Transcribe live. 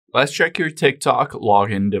let's check your TikTok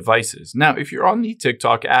login devices. Now, if you're on the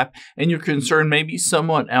TikTok app and you're concerned maybe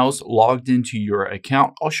someone else logged into your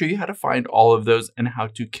account, I'll show you how to find all of those and how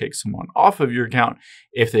to kick someone off of your account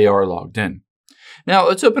if they are logged in. Now,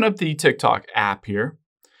 let's open up the TikTok app here,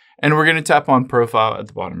 and we're going to tap on Profile at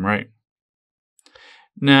the bottom right.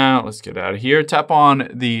 Now, let's get out of here. Tap on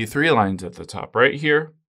the three lines at the top right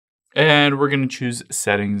here, and we're going to choose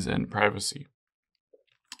Settings and Privacy.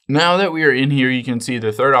 Now that we are in here, you can see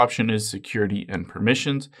the third option is Security and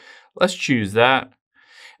Permissions. Let's choose that.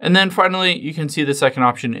 And then finally, you can see the second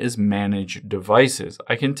option is Manage Devices.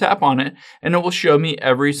 I can tap on it, and it will show me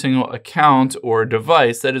every single account or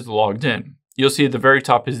device that is logged in. You'll see at the very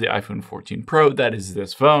top is the iPhone 14 Pro, that is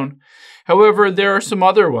this phone. However, there are some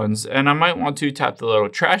other ones, and I might want to tap the little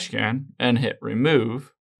trash can and hit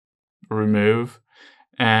remove, remove,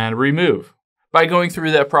 and remove. By going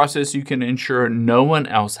through that process, you can ensure no one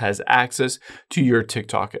else has access to your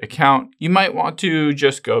TikTok account. You might want to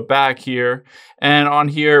just go back here, and on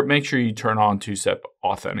here, make sure you turn on two-step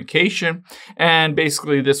authentication. And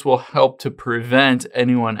basically, this will help to prevent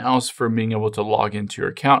anyone else from being able to log into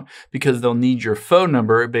your account because they'll need your phone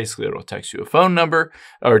number. Basically, it'll text you a phone number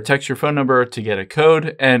or text your phone number to get a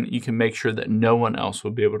code, and you can make sure that no one else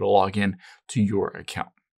will be able to log in to your account.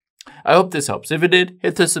 I hope this helps. If it did,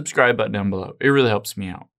 hit the subscribe button down below. It really helps me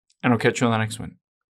out. And I'll catch you on the next one.